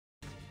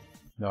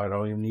No, I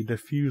don't even need to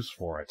fuse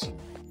for it.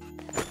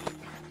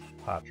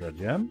 Patra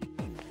Gem.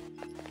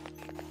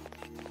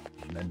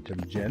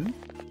 Momentum Gem.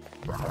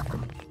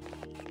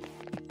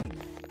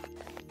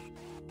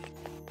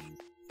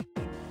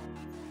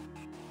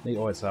 They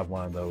always have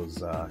one of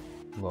those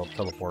little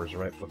teleporters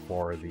right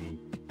before the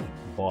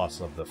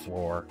boss of the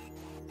floor.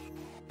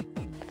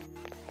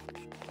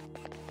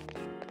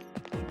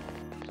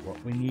 That's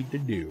what we need to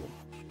do.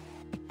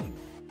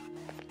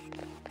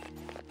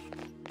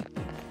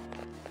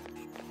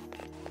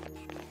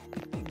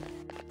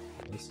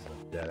 This is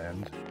a dead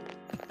end.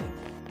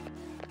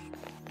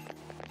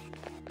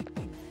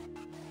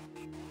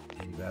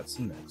 Maybe that's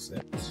an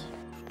exit.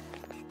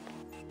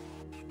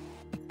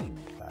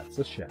 That's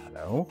a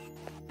shadow.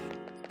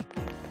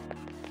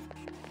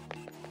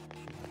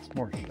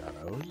 More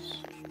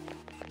shadows.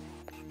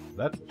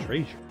 That's a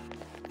treasure.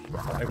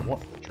 I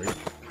want the treasure.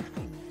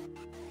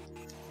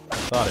 I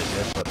thought I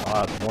did, but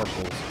odd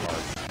morsels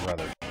are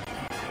rather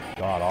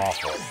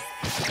god-awful.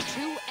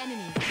 2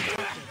 enemies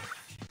detected.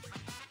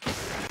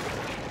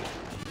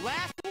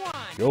 Last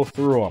one! Go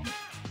through them.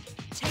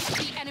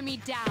 Take the enemy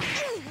down.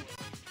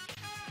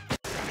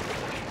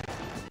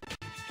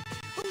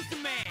 Who's the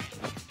man?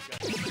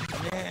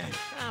 Man,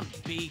 I'm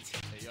beat.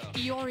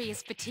 Iori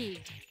is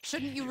fatigued.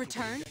 Shouldn't you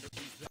return?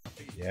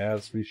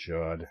 Yes, we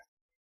should. I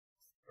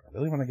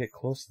really want to get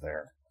close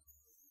there.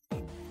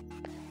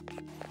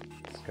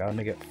 Just gotta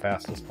make it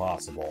fast as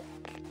possible.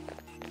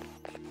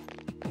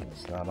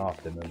 It's not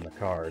often in the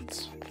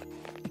cards.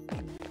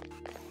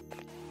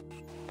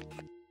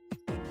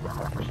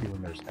 Especially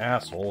when there's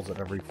assholes at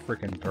every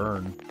frickin'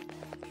 turn.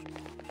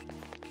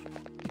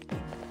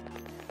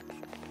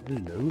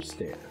 Hello,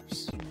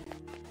 stairs.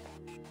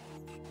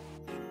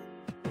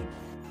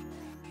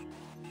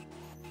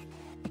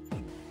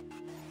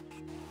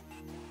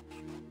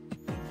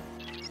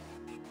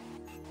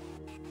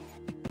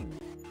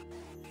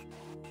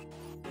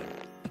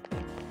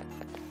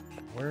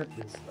 Where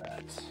is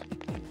that?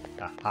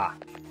 Aha!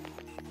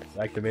 Let's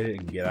activate it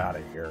and get out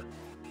of here.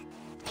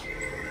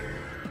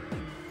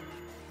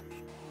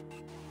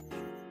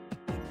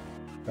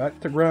 Back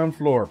to ground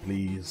floor,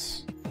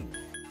 please.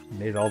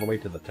 Made it all the way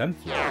to the 10th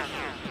floor.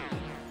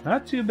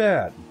 Not too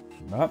bad.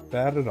 Not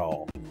bad at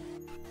all.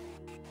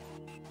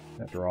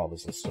 After all,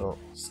 this is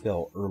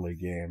still early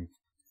game.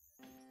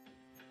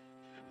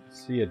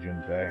 See ya,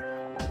 Junpei.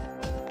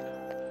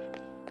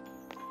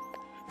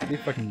 See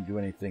if I can do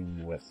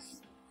anything with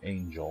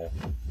Angel.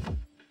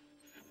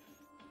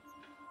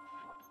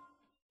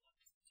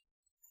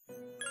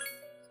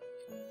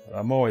 What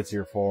I'm always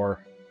here for.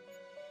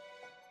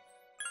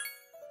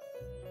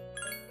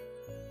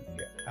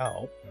 Get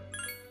out.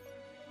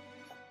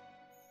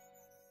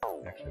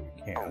 Actually, we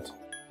can't.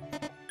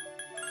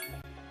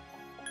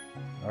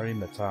 Already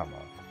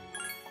Mitama.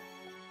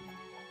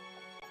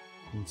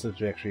 And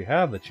since we actually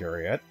have the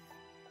chariot,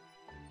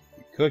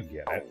 we could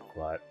get it,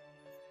 but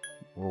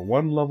we're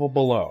one level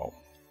below.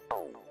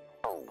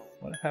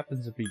 What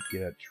happens if we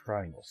get a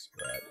triangle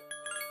spread?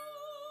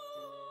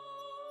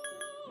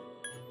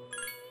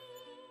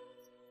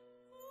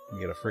 We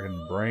get a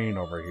freaking brain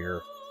over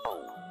here.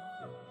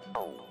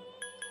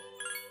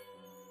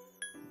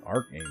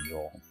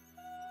 Archangel.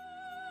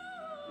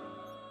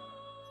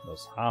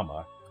 Those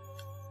Hama.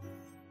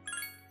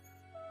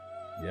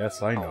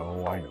 Yes, I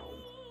know, I know.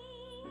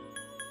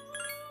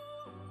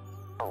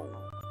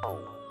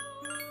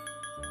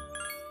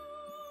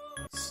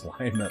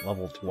 Slime at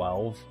level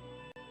 12.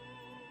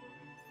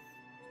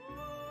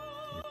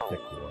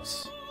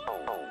 Ridiculous.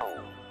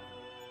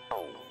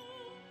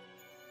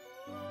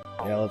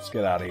 Yeah, let's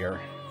get out of here.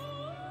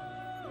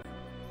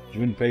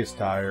 Junpei's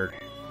tired.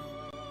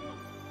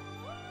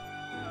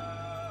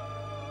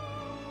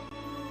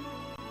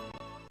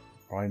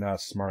 Probably not a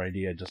smart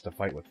idea just to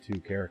fight with 2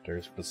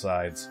 characters.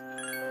 Besides,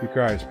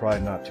 Yukari's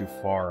probably not too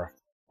far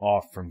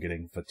off from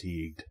getting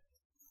fatigued.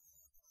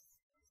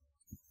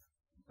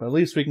 But at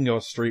least we can go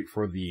straight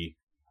for the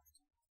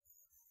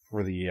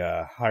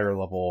higher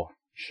level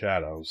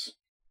shadows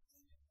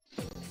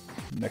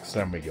next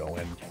time we go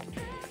in.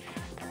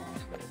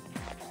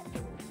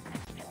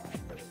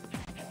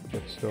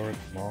 Bookstore,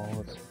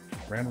 mall, it's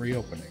grand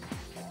reopening.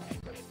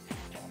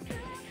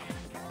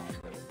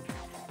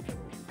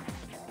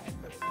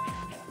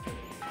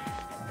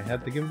 I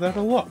had to give that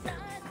a look.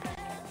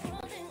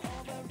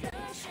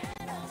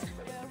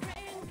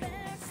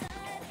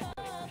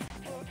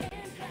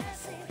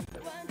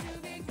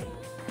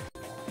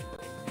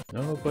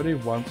 Nobody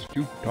wants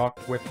to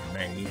talk with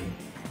me.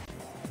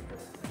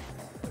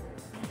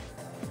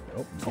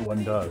 Nope, no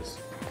one does,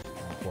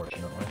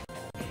 unfortunately.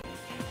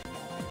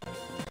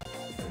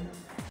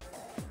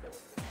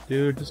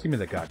 Dude, just give me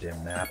the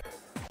goddamn map.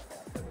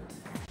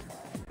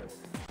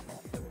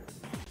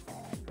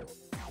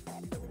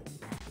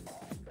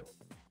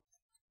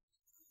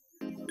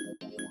 Is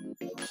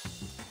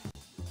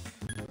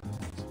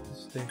this the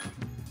station?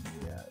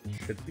 Yeah,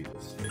 it should be the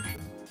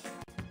station.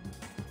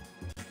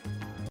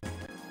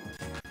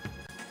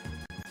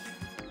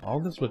 All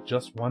this with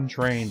just one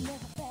train.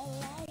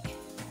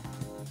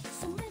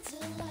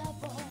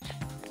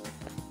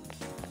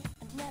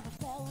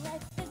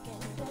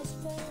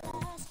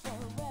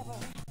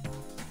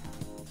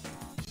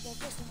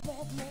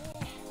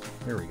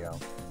 Here we go.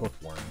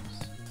 Bookworms.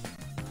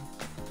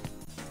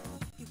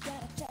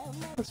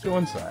 Let's go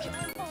inside.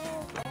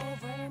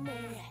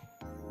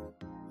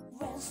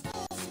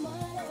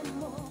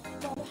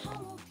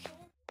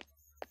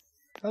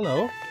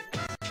 Hello.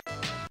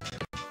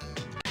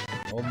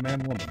 Old man,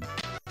 woman.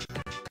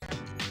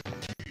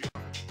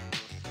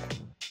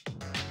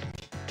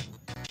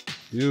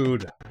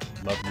 Dude,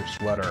 love your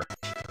sweater.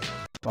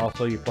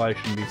 Also, you probably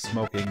shouldn't be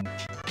smoking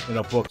in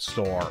a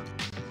bookstore.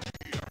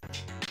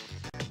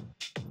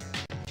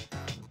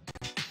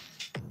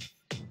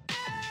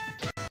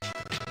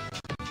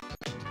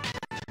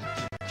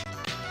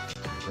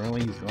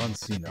 Apparently he's gone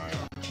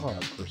senile. Oh,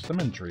 a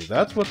persimmon tree.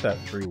 That's what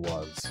that tree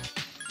was.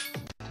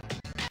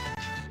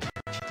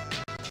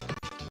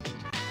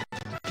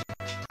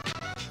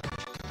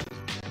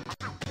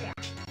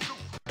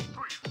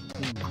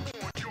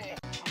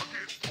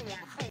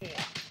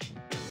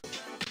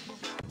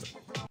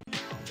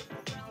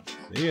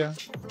 See ya.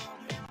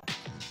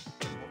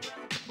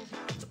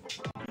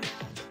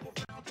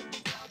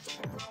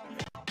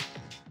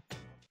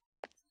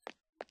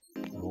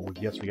 Well, I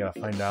guess we gotta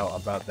find out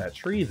about that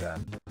tree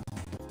then.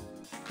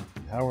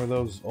 How are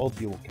those old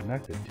people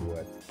connected to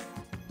it?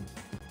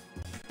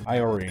 I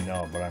already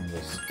know, but I'm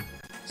just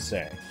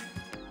saying.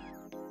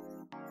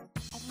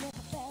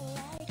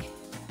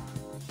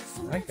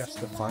 I guess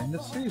to find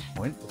a save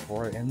point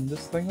before I end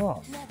this thing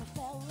off.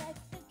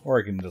 Or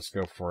I can just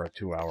go for a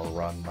 2-hour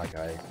run like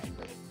I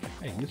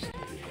used to do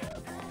that.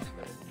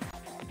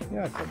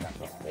 Yeah, I've done that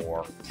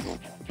before. Should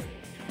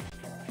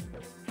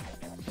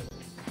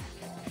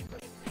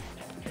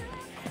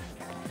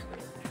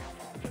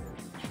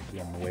be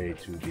on the way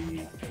to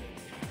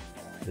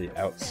the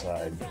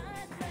outside.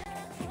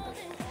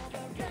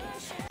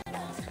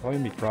 Probably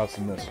gonna be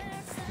crossing this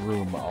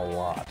room a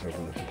lot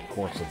over the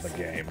course of the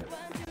game.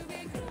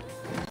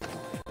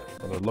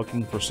 Whether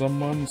looking for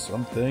someone,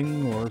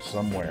 something, or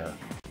somewhere.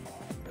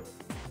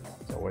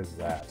 It's always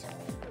that.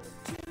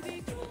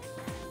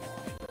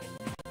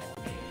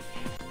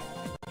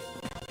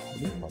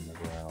 Leaf on the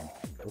ground.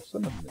 There's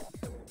some of them.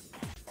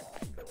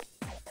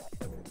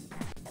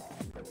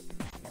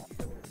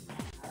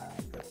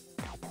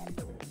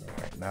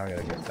 Alright, now I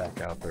gotta get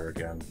back out there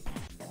again.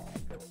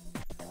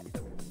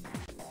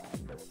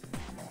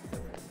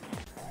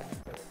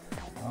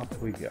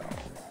 Off we go.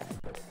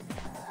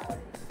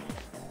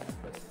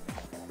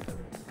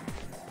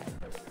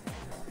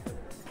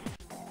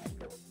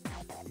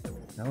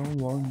 How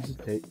long does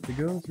it take to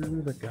go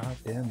through the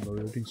goddamn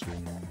loading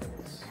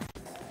screens?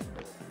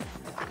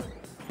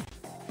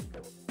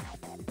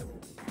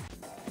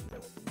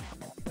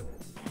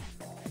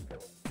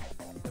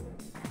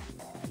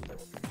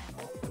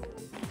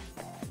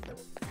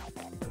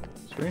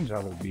 Strange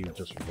how there'd be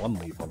just one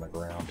leaf on the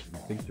ground.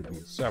 You'd think there'd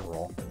be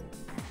several.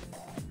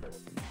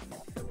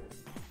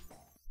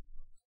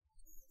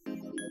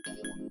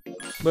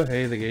 But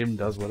hey, the game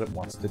does what it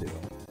wants to do.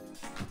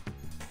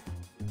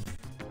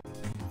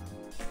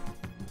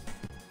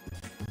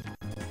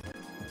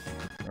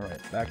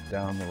 Alright, back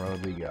down the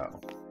road we go.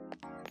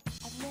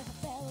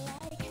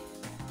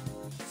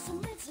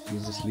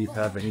 Does this leaf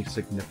have any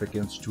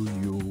significance to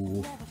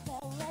you?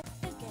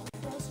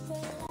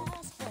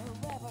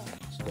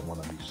 Just don't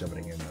want to be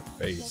shoving it in the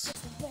face.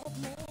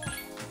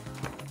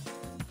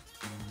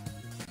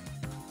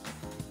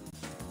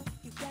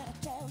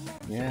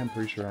 Yeah, I'm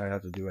pretty sure I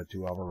have to do a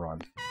 2-hour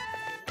run.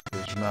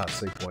 There's not a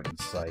safe point in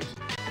sight.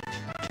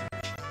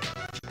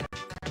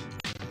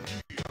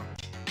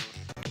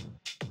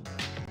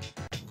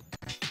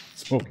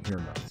 Smoking or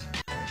not.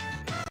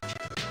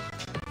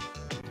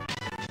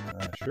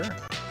 Sure.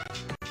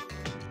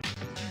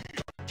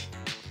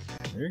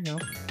 There you go.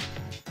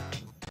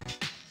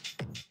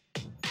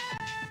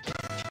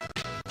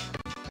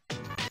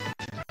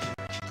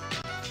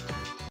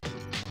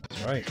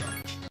 That's right.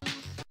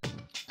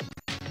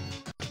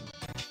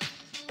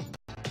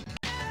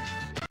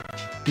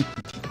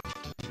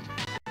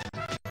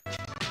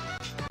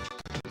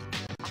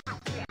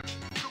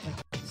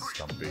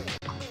 Stumpy.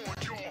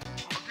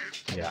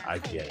 Yeah, I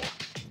get it.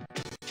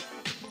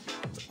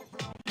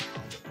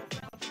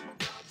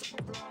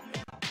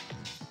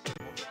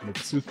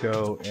 Mitsuko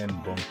and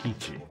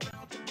Bonkichi.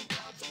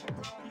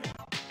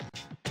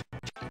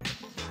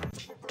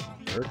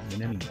 Work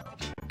in any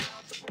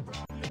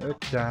mode. Work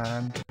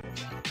time.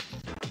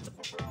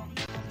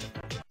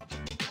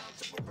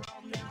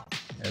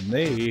 And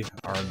they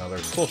are another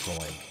social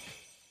link.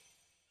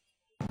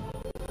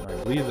 I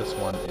believe this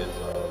one is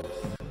of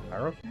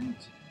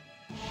Hierophant?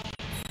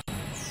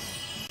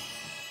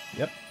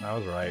 Yep, I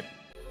was right.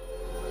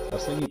 I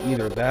was thinking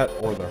either that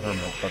or the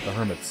Hermit, but the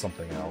Hermit's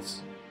something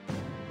else.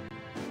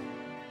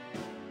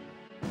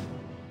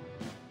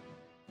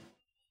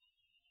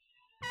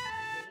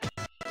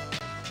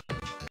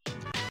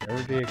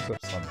 Every day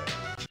except Sunday.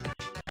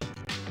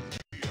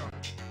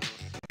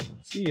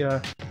 See ya.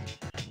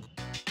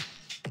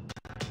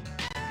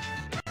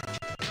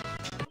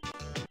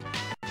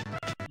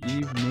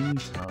 Evening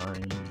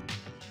time.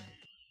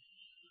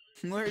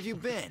 Where have you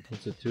been?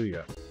 What's it to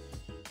you?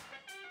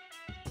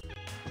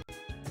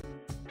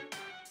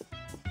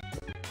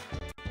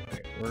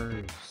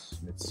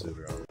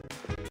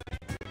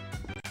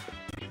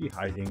 she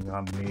hiding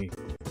on me?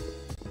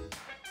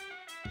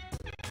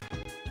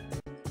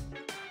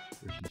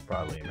 She's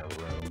probably in her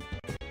room.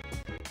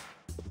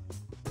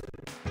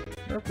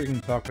 Or if we can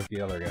talk with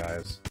the other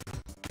guys.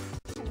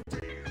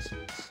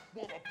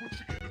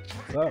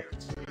 What's up?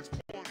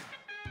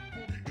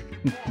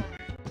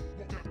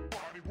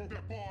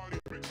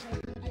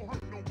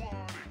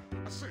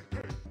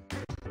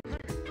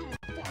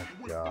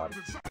 Oh God.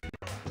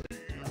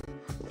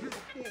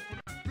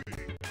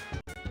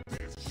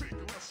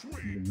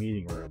 The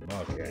meeting room,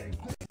 okay.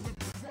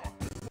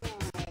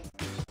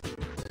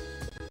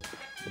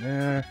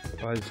 Nah,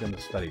 probably just gonna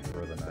study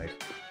for the night.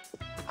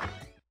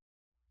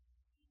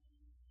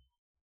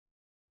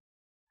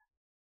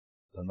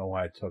 Don't know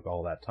why it took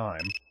all that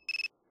time.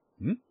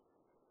 Hmm?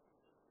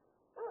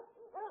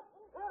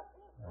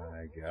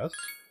 I guess.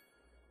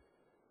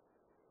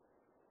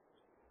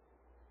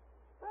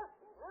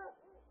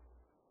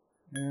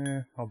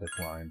 I'll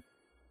decline.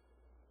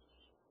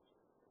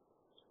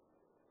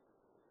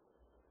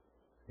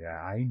 Yeah,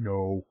 I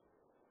know.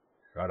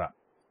 Shut up.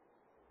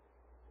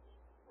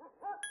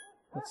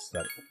 Let's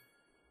study.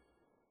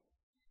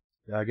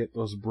 Gotta get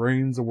those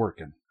brains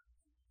a-working.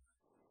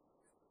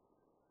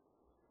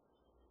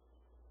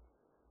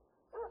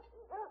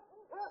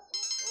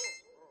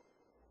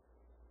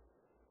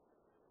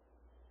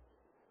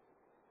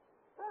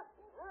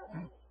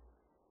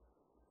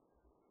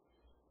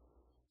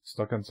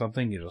 Stuck on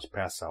something, you just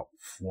pass out.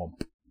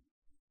 Flump.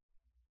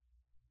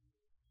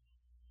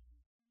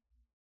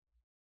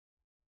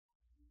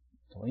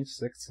 It's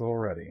 26th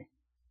already.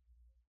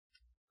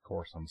 Of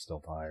course I'm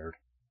still tired.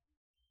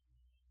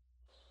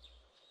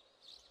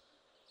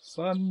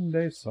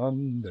 Sunday,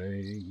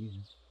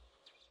 Sunday.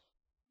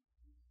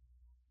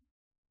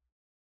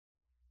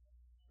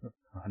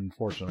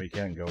 Unfortunately, we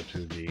can't go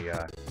to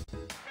the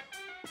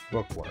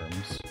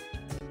bookworms.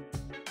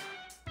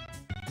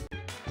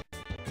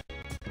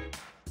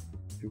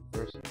 Do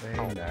first thing?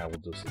 Nah, we'll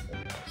do something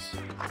else.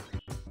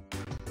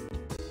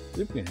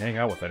 See if we can hang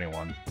out with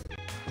anyone.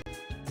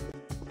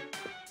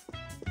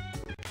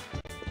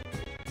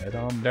 Head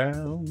on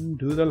down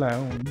to the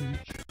lounge.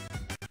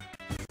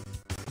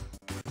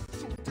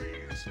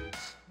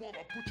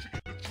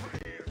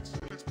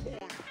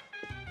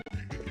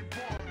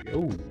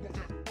 Yo.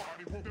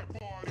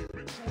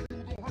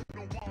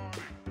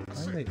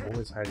 Why are they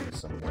always hiding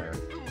somewhere?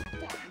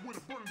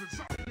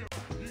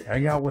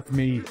 Hang out with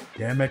me,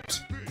 damn it!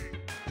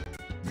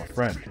 I'm a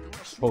friend.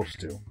 I'm supposed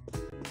to.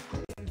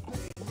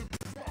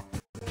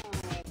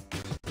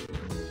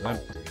 It's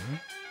empty.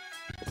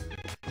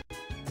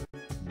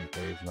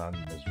 He's not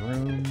in his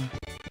room.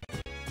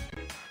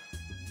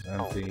 It's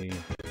empty.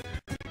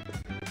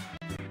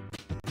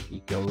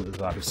 Eco is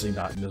obviously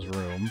not in his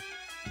room.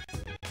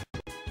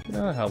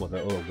 No, hell with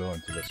it. We'll go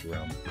into this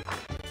room.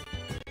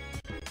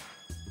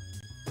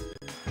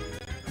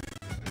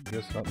 I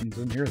guess nothing's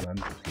in here then.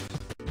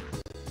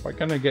 Why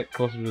can't I get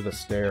closer to the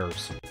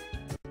stairs?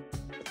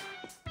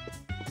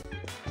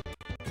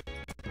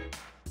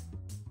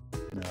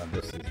 No,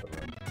 this is the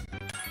room.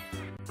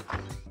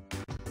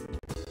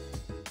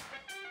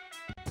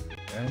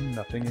 And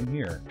nothing in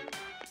here.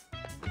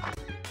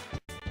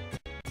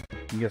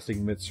 I'm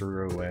guessing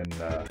Mitsuru and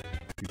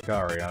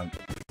Yukari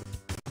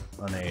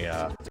on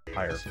a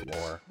higher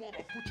floor.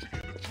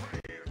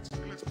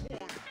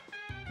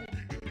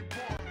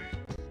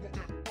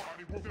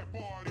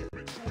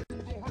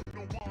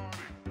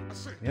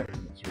 Yep,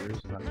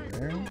 Mitsuru's not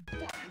there.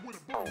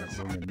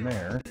 Nothing in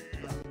there.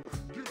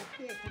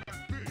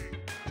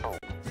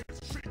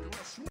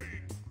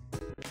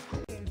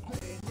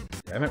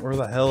 Damn it, where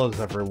the hell is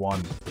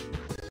everyone?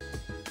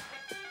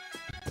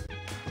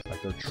 It's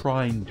like they're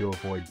trying to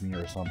avoid me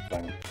or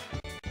something.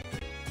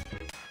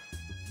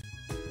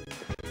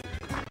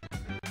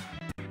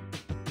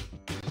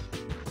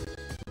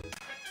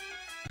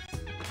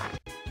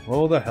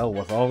 Well, the hell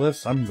with all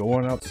this, I'm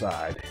going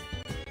outside.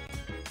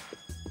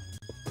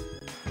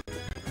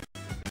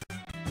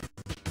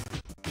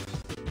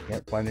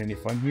 Can't find any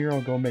fun here,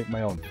 I'll go make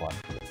my own fun.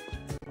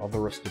 All the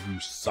rest of you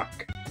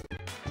suck.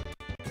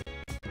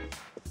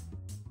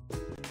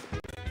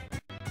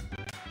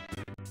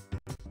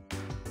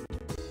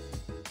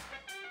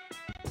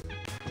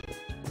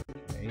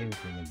 Okay,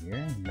 anything in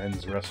here?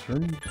 Men's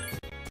restroom.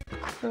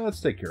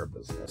 Let's take care of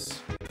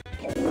business.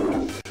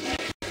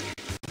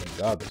 Thank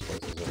God this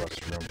place is a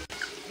restroom.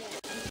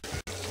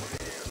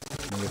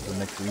 Maybe it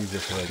makes it easier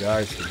for the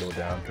guys to go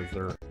down because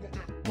they're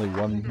only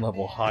one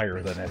level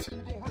higher than it.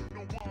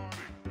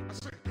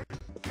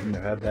 Shouldn't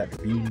have had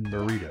that bean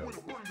burrito.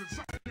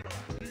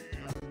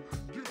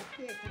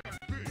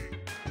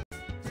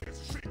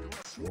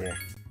 Cool.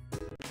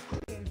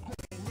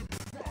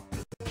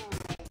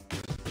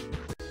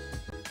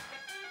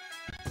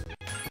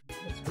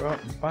 Let's go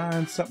out and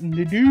find something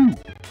to do.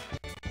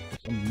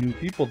 Some new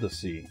people to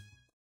see.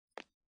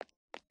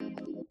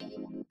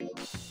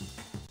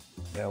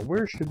 Now,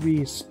 where should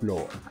we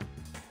explore?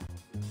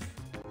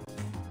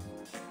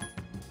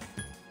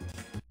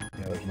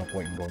 Yeah, there's no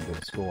point in going to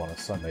the school on a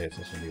Sunday, it's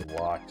just going to be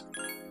locked.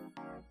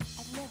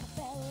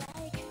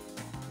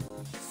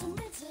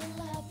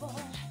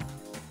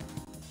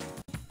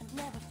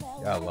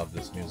 Yeah, I love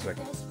this music.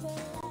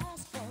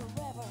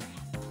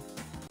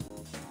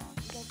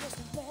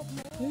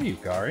 Hey,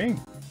 Yukari.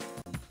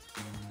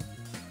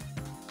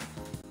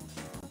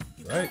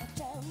 Right.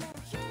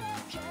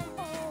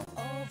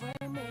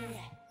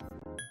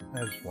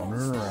 I just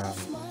wandering around.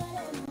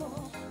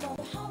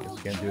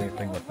 Guess can't do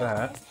anything with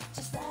that.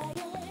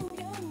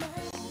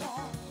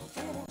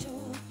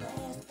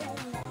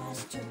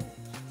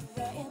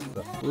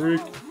 The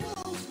freak.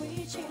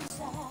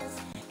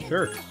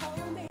 Sure.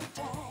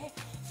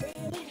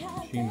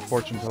 Machine,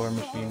 fortune teller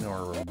machine,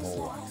 or remote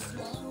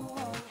wires.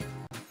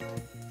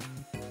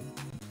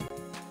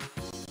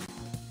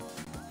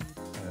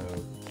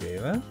 Okay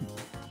then.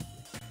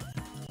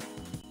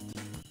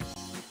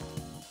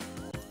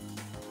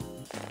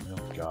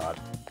 Oh god.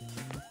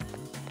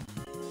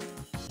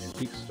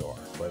 Antique store,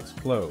 but it's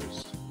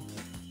closed.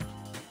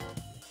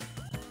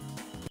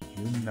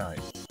 June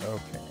 9th.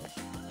 Okay.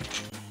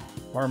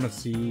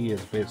 Pharmacy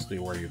is basically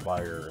where you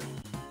buy your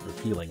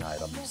healing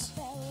items.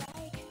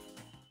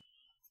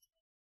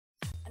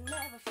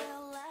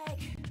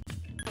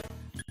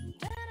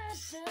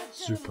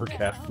 Super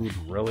cat food,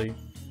 really?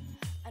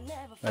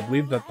 I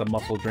believe that the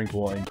muscle drink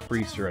will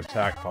increase your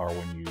attack power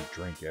when you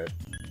drink it.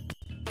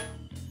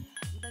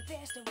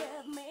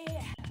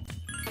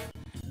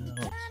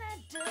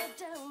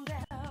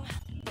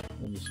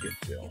 We'll just get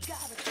two.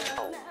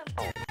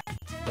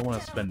 Don't want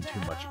to spend too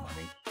much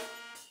money.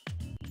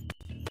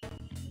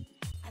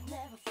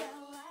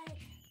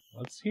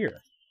 What's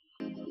here?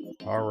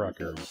 Our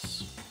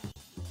records.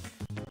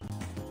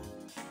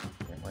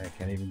 Apparently I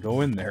can't even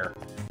go in there.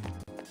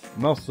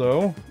 And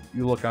also,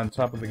 you look on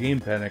top of the Game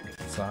Panic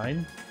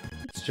sign,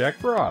 it's Jack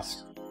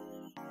Frost.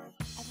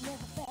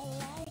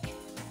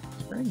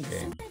 Spring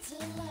game.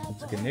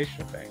 It's a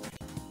Ganesha thing.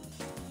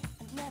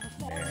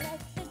 Man.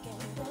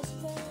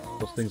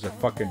 Those things are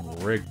fucking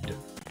rigged.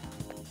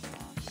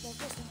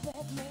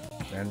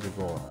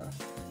 Mandragora.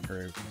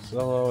 Curve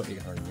Zillow,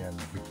 800 yen.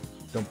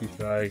 Don't be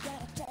shy.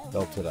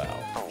 Belt it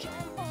out.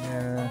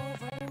 Yeah.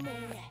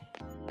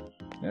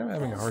 I'm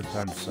having a hard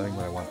time deciding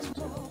what I want to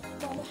do.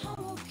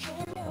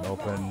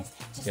 Open.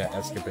 Yeah,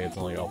 Escapade's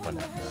only open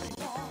at night.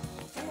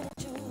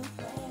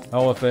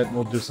 Hell with it,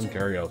 we'll do some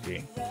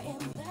karaoke.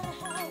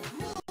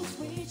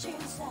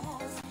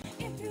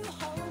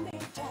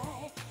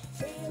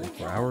 Like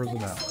for hours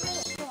and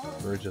hours.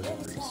 Bridge as a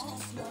priest.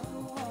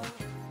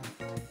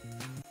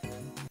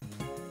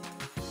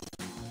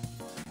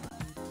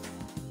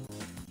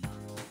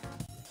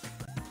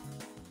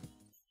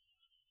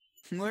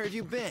 Where have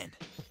you been?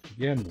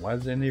 Again, why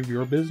is it any of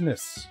your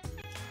business?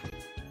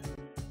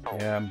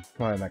 Yeah, I'm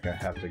probably not gonna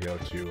have to go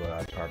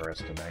to Tartarus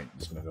tonight. I'm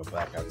just gonna go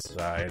back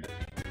outside.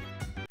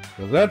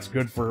 So that's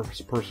good for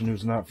a person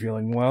who's not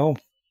feeling well.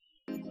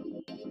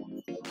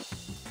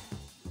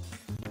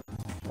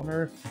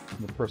 Wonder if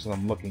the person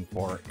I'm looking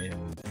for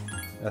in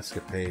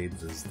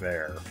Escapades is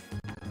there.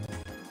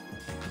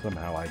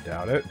 Somehow I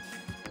doubt it.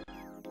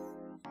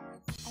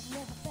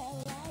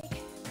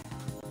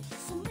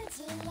 Someone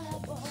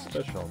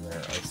special in there.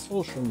 A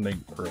social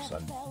link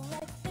person.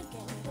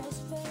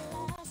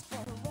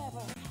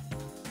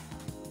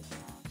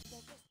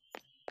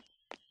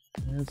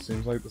 It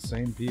seems like the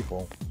same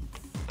people.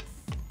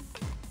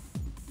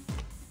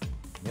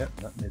 Yep,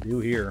 nothing to do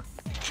here.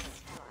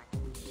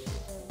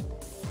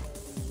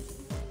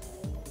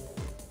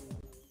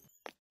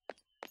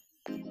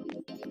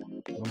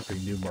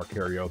 Something new, more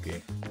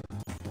karaoke.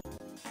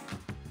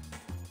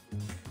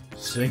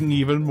 Sing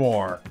even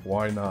more.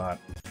 Why not?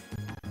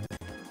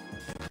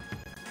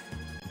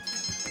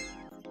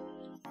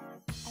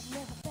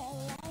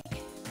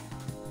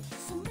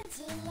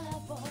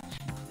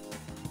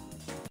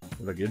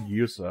 With a good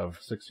use of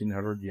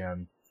 1600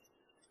 yen.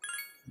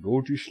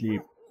 Go to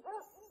sleep.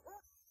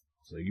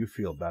 So you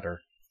feel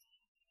better.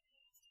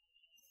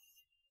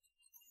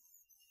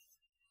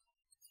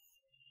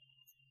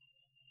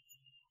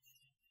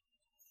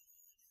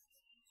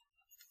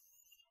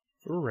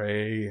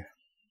 Hooray.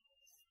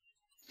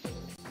 I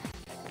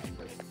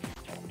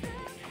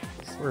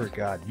swear to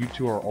God, you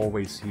two are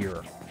always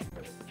here.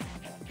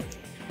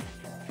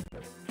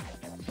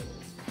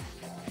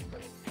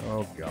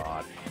 Oh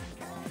God.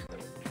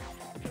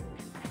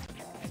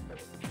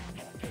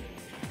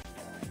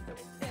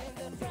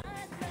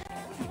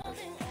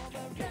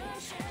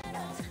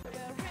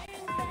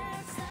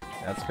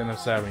 That's kind of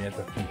sad when you have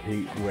to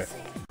compete with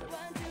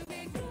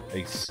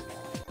Ace.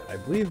 I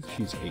believe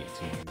she's 18.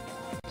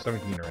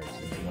 17 or 18,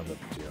 one of the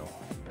two.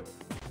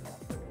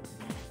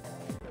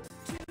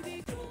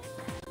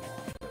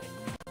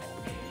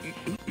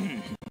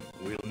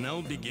 We'll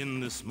now begin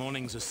this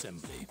morning's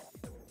assembly.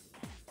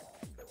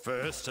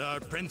 First, our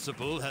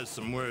principal has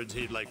some words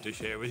he'd like to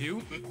share with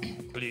you.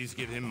 Please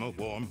give him a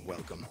warm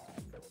welcome.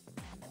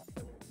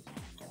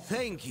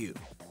 Thank you.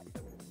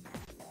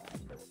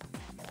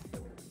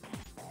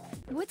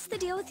 What's the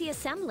deal with the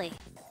assembly?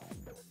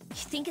 You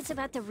think it's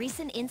about the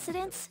recent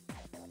incidents?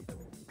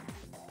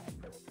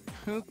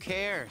 Who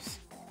cares?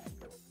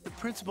 The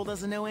principal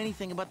doesn't know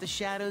anything about the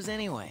shadows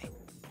anyway.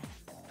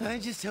 I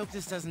just hope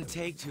this doesn't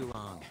take too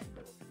long.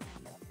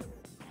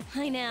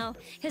 I know.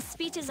 His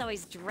speeches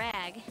always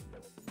drag.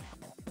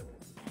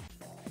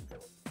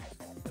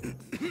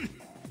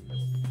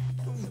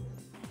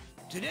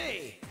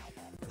 Today,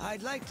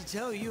 I'd like to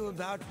tell you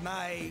about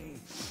my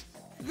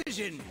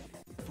vision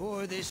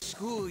for this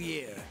school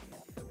year.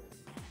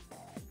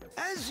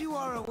 As you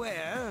are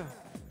aware,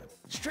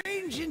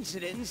 strange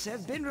incidents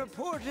have been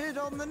reported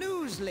on the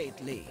news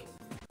lately.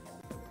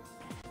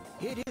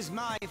 It is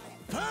my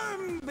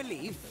firm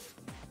belief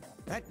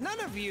that none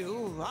of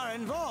you are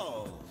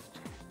involved.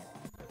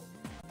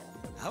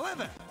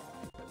 However,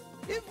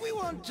 if we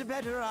want to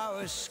better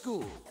our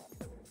school,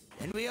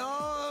 then we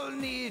all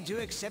need to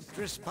accept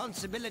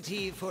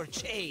responsibility for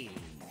change.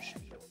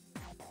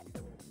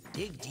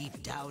 Dig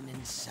deep down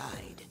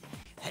inside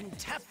and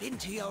tap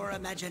into your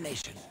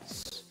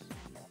imaginations.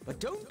 But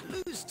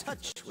don't lose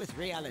touch with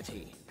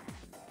reality.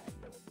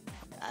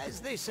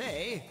 As they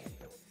say,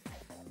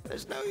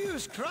 there's no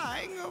use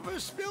crying over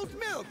spilt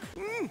milk.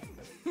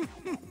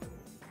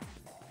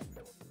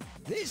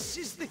 This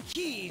is the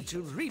key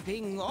to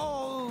reaping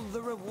all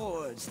the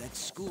rewards that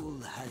school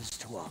has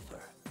to offer.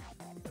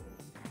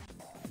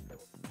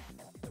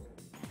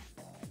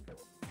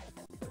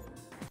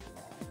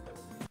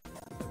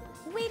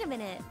 Wait a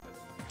minute.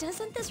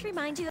 Doesn't this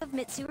remind you of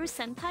Mitsuru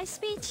Senpai's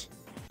speech?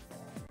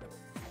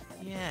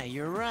 Yeah,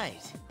 you're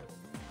right.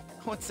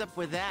 What's up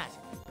with that?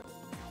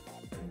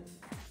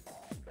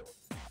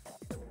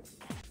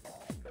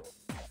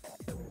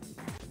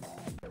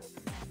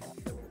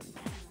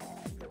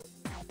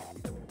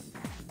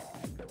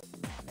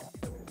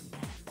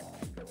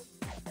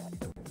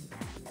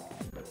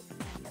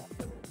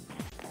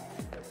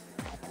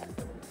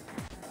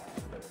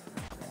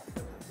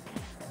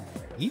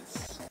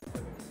 Eats?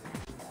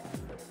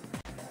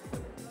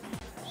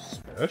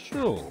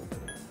 Special.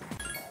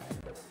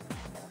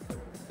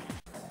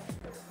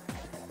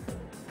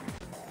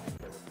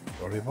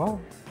 Dorival?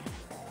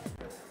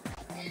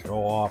 Show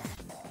off.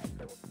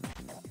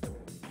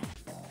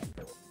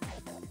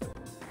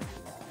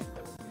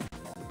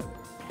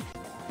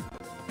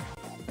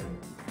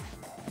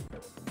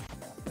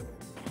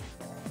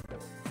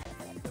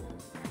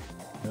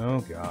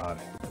 Oh God.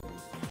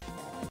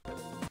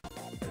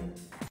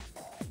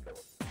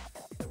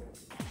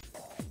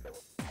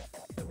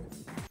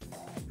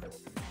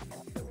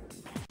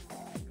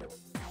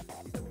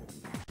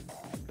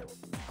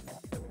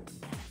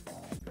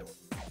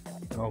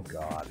 Oh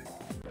God.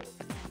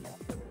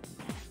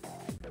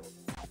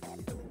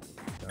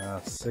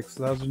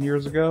 6,000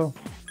 years ago?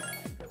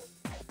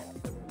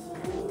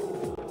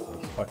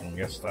 Let's fucking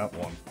guess that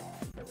one.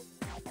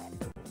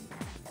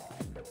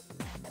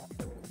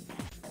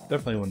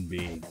 Definitely wouldn't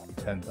be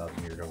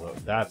 10,000 years ago.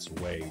 That's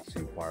way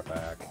too far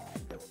back.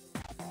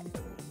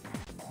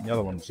 The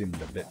other one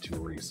seemed a bit too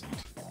recent.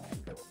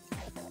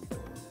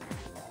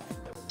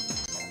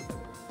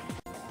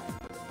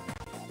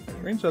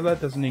 Strange how that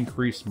doesn't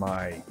increase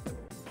my,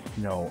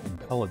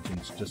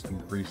 intelligence, just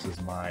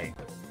increases my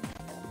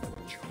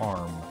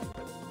charm.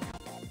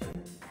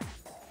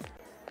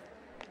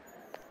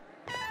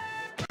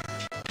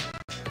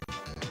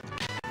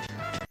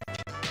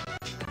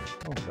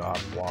 Oh God,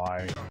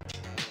 why?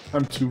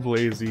 I'm too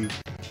lazy.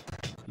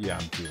 Yeah,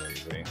 I'm too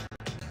lazy.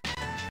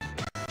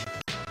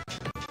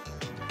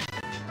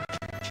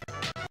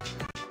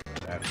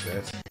 That's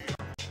it.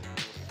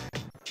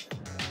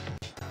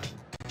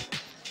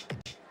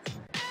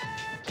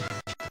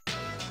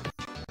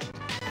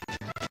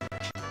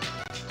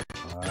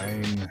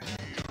 Fine.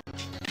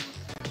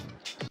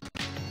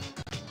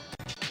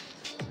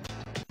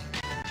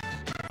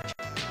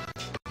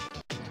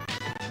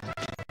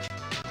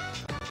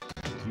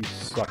 You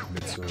suck,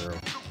 Mitsuru.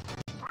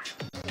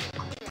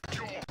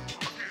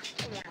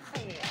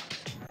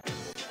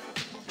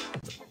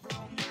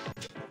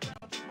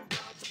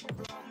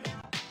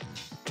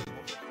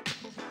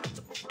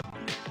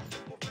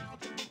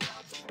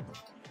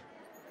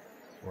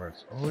 Where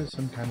it's always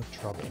some kind of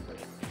trouble.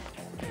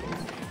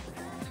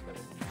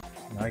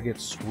 And I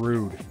get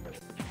screwed.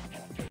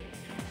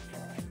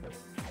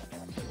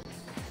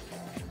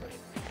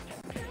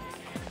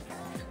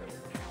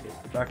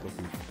 The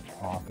faculty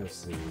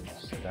office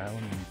is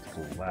down to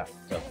the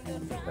left of the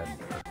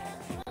vendor.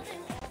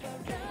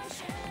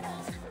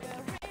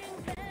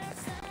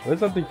 You always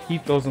have to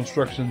keep those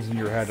instructions in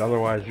your head,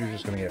 otherwise you're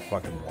just gonna get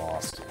fucking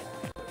lost.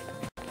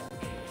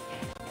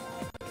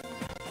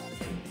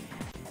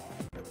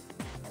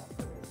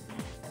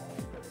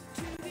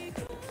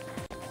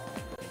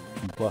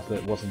 And plus,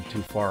 it wasn't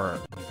too far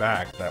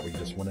back that we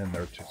just went in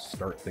there to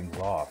start things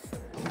off.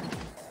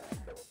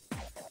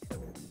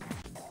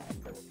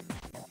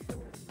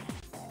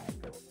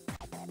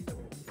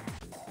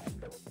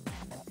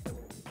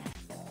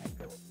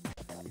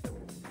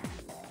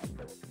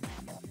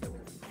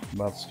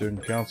 About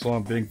student council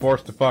and being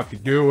forced to fucking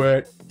do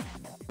it.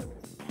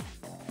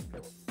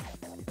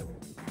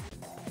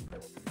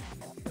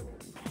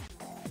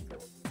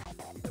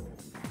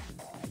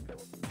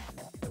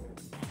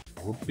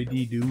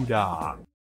 Whoopity-doo-dah.